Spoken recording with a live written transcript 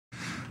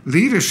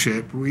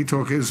Leadership, we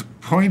talk, is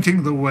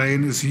pointing the way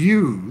and is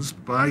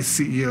used by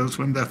CEOs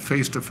when they're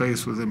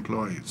face-to-face with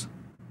employees.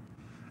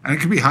 And it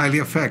can be highly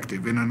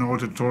effective in an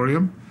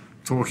auditorium,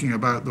 talking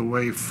about the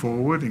way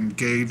forward,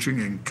 engaging,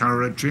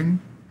 encouraging,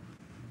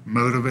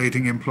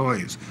 motivating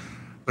employees.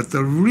 But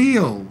the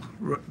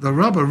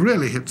rubber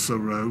really hits the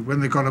road when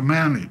they've got to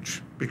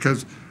manage,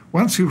 because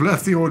once you've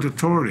left the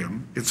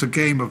auditorium, it's a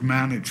game of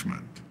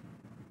management.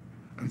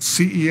 And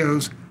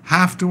CEOs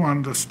have to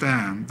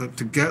understand that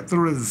to get the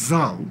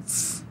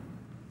results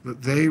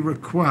that they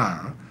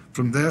require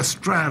from their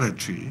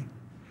strategy,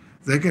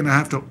 they're going to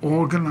have to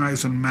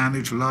organize and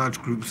manage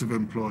large groups of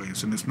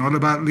employees. And it's not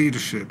about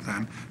leadership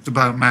then, it's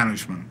about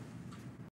management.